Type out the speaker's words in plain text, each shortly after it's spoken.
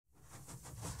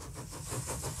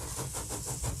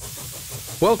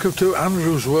Welcome to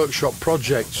Andrew's Workshop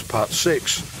Projects, Part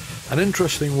 6. An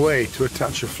interesting way to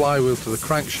attach a flywheel to the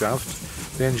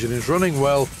crankshaft. The engine is running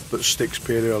well, but sticks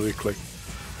periodically.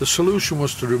 The solution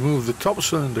was to remove the top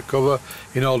cylinder cover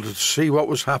in order to see what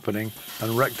was happening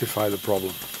and rectify the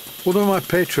problem. One of my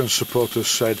Patreon supporters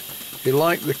said he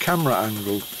liked the camera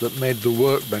angle that made the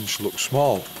workbench look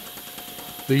small.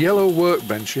 The yellow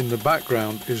workbench in the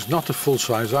background is not a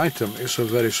full-size item, it's a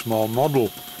very small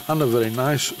model, and a very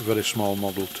nice, very small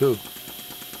model too.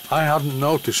 I hadn't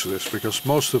noticed this because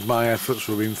most of my efforts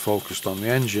were being focused on the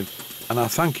engine, and I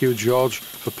thank you, George,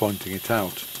 for pointing it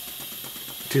out.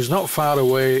 It is not far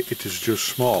away, it is just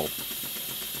small,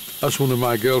 as one of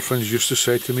my girlfriends used to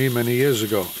say to me many years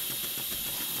ago.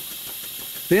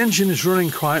 The engine is running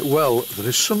quite well. There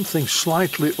is something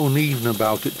slightly uneven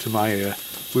about it to my ear.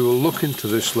 We will look into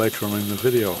this later on in the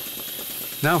video.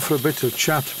 Now for a bit of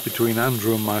chat between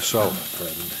Andrew and myself.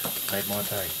 Made my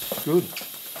day. Good.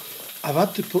 I've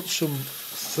had to put some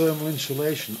thermal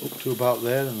insulation up to about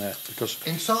there and there because...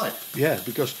 Inside? Yeah,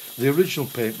 because the original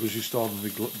paint was just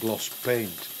ordinary gloss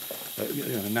paint,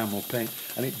 enamel paint,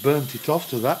 and it burnt it off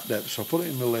to that depth, so I put it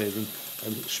in the lathe and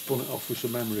spun it off with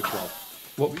some emery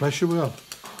cloth. What pressure we on?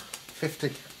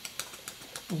 50.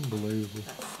 Unbelievable.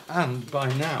 And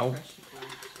by now,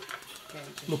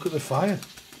 look at the fire.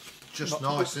 Just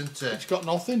nice, isn't it? It's got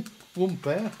nothing, one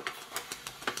pair.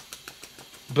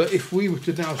 But if we were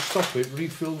to now stop it,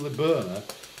 refill the burner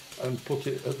and put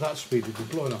it at that speed, it'd be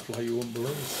blowing off like you wouldn't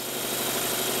believe.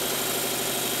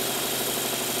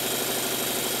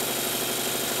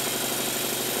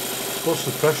 What's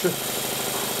the pressure?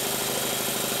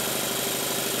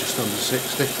 Just under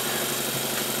 60.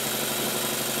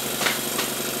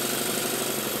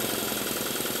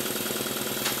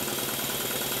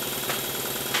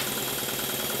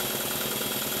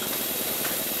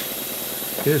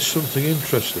 Here's something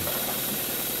interesting.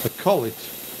 A collet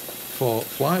for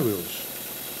flywheels.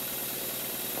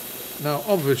 Now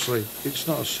obviously it's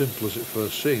not as simple as it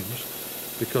first seems,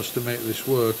 because to make this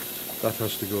work that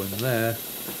has to go in there,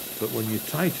 but when you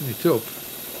tighten it up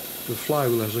the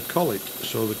flywheel has a collet,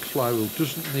 so the flywheel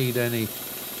doesn't need any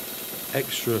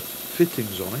extra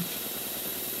fittings on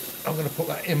it. I'm going to put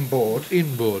that inboard.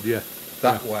 Inboard, yeah.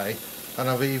 That way, and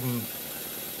I've even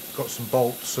got some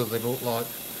bolts so they look like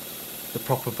the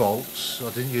proper bolts. I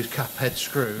didn't use cap head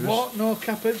screws. What? No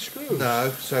cap head screws?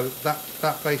 No, so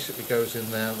that basically goes in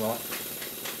there like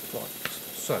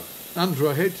so. Andrew,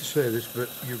 I hate to say this, but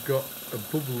you've got a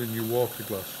bubble in your water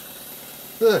glass.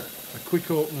 Ugh. A quick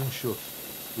open and shut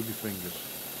with your fingers.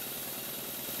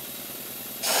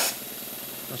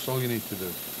 That's all you need to do.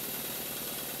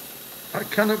 I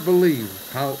cannot believe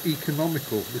how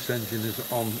economical this engine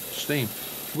is on steam,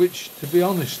 which, to be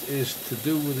honest, is to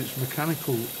do with its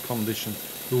mechanical condition,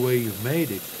 the way you've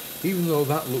made it. Even though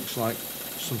that looks like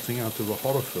something out of a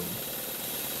horror film.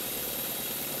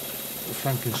 The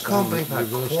Frankenstein. I can't believe how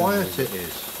quiet it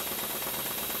is.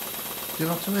 Do you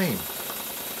know what I mean?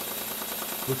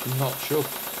 We can notch up.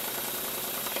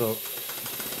 So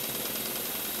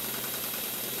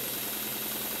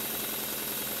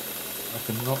I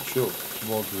can notch up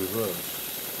towards the reverse.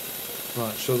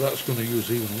 Right, so that's going to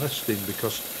use even less steam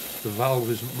because the valve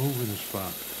isn't moving as far.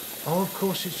 Oh, of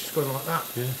course, it's just going like that.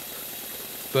 Yeah.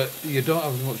 But you don't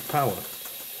have as much power.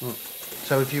 Look.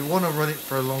 So if you want to run it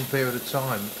for a long period of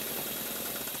time,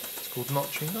 it's called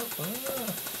notching up.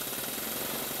 Ah.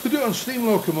 We do it on steam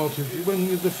locomotives. When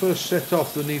they first set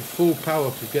off, they need full power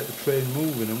to get the train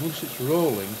moving, and once it's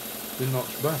rolling, they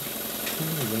notch back.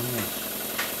 Very nice.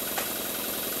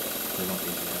 They're not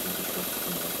easy, having to trust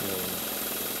them.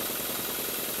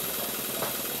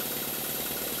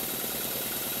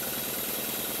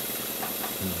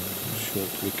 Short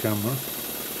to the camera.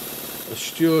 A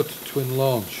Stuart twin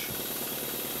launch.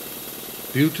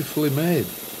 Beautifully made.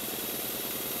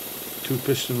 2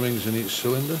 piston rings in each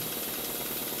cylinder.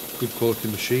 Good quality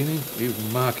machining,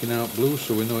 even marking out blue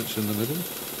so we know it's in the middle.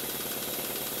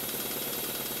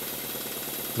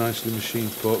 Nicely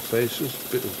machined port faces.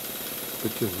 Bit of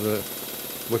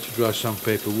wet to dry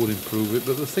sandpaper would improve it,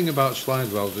 but the thing about slide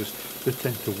valves is they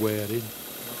tend to wear in.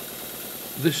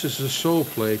 This is a sole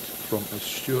plate from a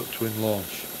Stuart twin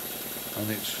launch,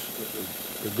 and it's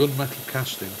a gunmetal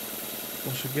casting.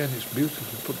 Once again, it's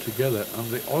beautifully put together, and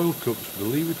the oil cups,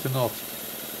 believe it or not,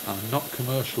 are not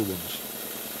commercial ones.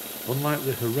 Unlike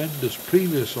the horrendous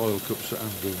previous oil cups that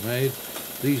Andrew made,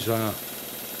 these are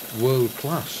world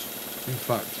class. In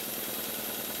fact,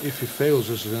 if he fails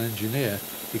as an engineer,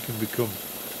 he can become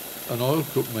an oil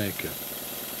cup maker.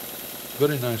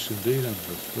 Very nice indeed,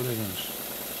 Andrew, very nice.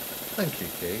 Thank you,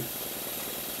 Keith.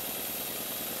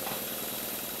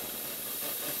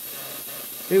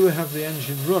 Here we have the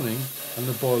engine running and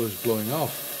the boiler's blowing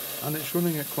off, and it's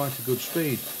running at quite a good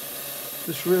speed.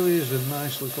 This really is a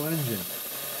nice little engine.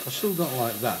 I still don't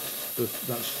like that, but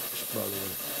that's by the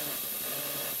way.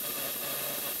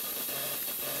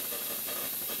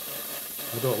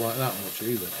 I don't like that much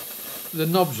either. The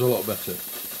knob's a lot better.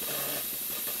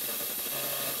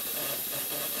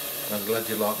 I'm glad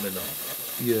you like me knob.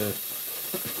 Yeah.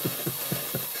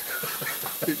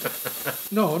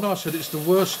 No, I said it's the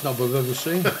worst knob I've ever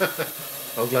seen.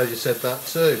 I'm glad you said that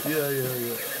too. Yeah.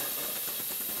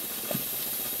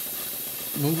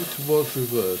 Move it towards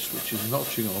reverse, which is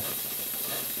notching up.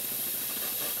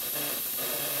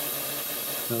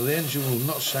 Now the engine will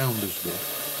not sound as good,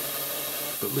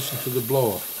 but listen to the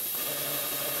blow off.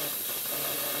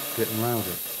 Getting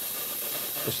louder.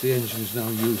 Because the engine is now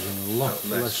using a lot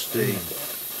less steam.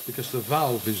 Because the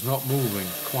valve is not moving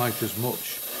quite as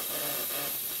much.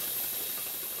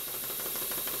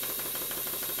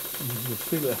 You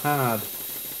feel it hard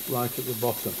right at the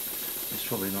bottom. It's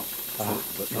probably not full,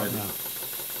 but not now.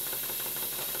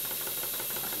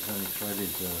 It's only threaded.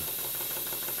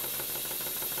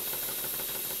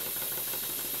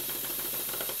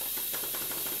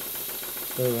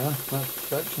 There we are, that's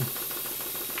perfection.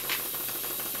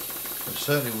 It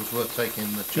certainly was worth taking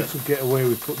the You chest. could get away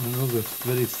with putting another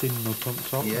very thin nut on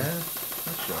top. Yeah,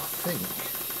 actually I think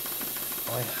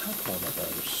I had one of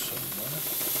those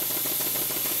somewhere.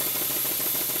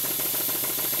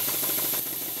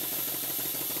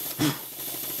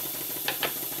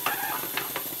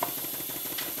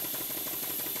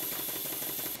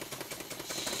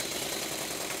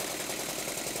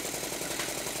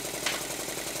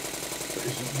 But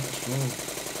isn't that smooth?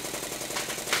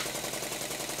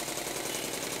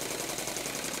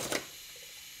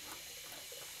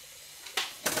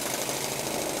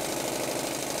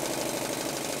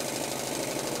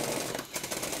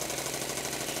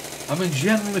 I mean,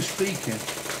 generally speaking,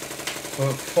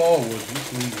 for forward,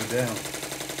 it's lever down.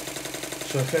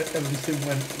 So if everything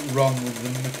went wrong with the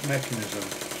mechanism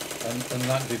and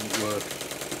that didn't work,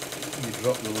 you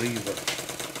drop the lever,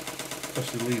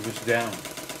 because the lever's down.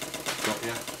 Got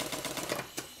ya.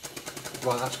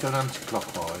 Right, that's going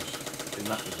anti-clockwise in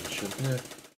that position. Yeah.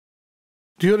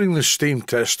 During the steam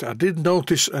test, I did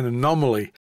notice an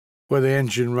anomaly where the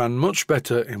engine ran much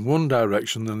better in one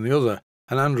direction than the other,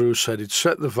 and Andrew said he'd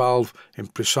set the valve in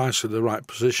precisely the right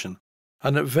position,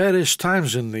 and at various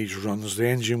times in these runs the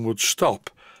engine would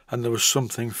stop and there was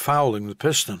something fouling the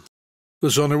piston.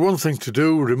 There's only one thing to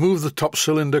do: remove the top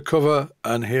cylinder cover,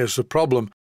 and here's the problem.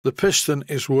 The piston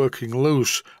is working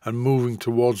loose and moving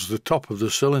towards the top of the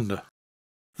cylinder.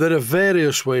 There are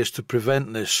various ways to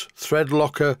prevent this: thread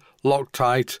locker,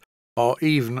 Loctite, or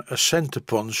even a centre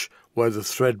punch where the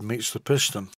thread meets the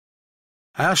piston.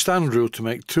 I asked Andrew to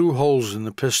make 2 holes in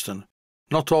the piston,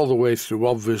 not all the way through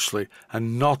obviously,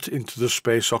 and not into the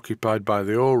space occupied by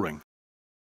the O-ring.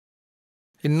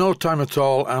 In no time at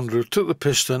all, Andrew took the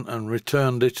piston and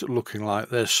returned it looking like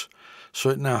this. So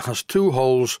it now has 2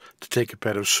 holes to take a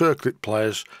pair of circlip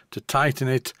pliers to tighten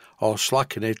it or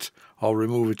slacken it or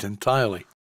remove it entirely.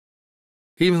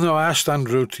 Even though I asked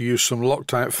Andrew to use some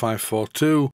Loctite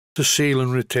 542 to seal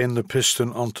and retain the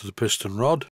piston onto the piston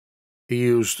rod, he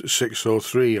used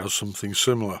 603 or something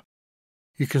similar.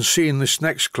 You can see in this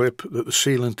next clip that the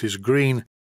sealant is green,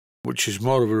 which is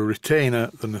more of a retainer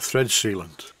than a thread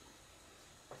sealant.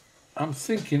 I'm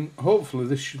thinking hopefully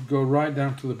this should go right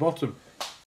down to the bottom.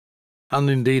 And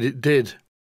indeed it did.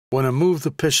 When I moved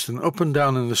the piston up and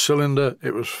down in the cylinder,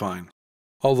 it was fine,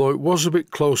 although it was a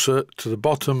bit closer to the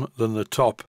bottom than the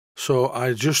top, so I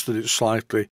adjusted it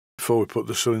slightly before we put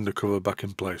the cylinder cover back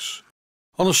in place.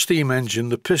 On a steam engine,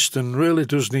 the piston really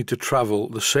does need to travel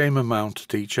the same amount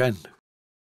at each end.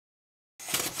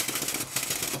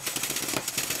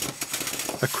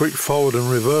 A quick forward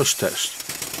and reverse test.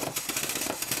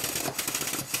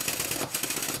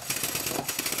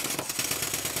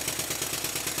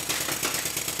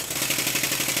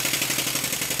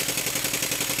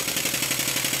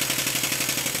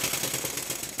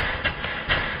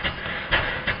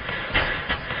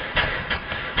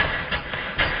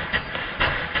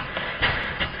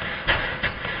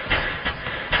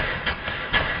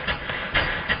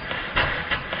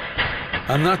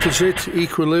 And that is it.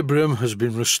 Equilibrium has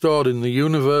been restored in the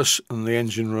universe and the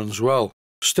engine runs well.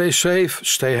 Stay safe,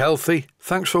 stay healthy.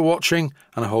 Thanks for watching,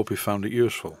 and I hope you found it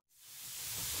useful.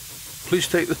 Please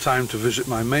take the time to visit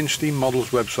my Mainsteam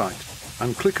Models website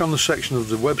and click on the section of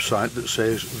the website that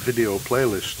says Video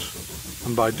Playlists.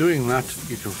 And by doing that,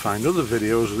 you can find other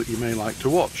videos that you may like to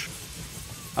watch.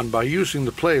 And by using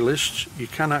the playlists, you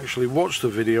can actually watch the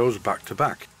videos back to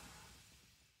back.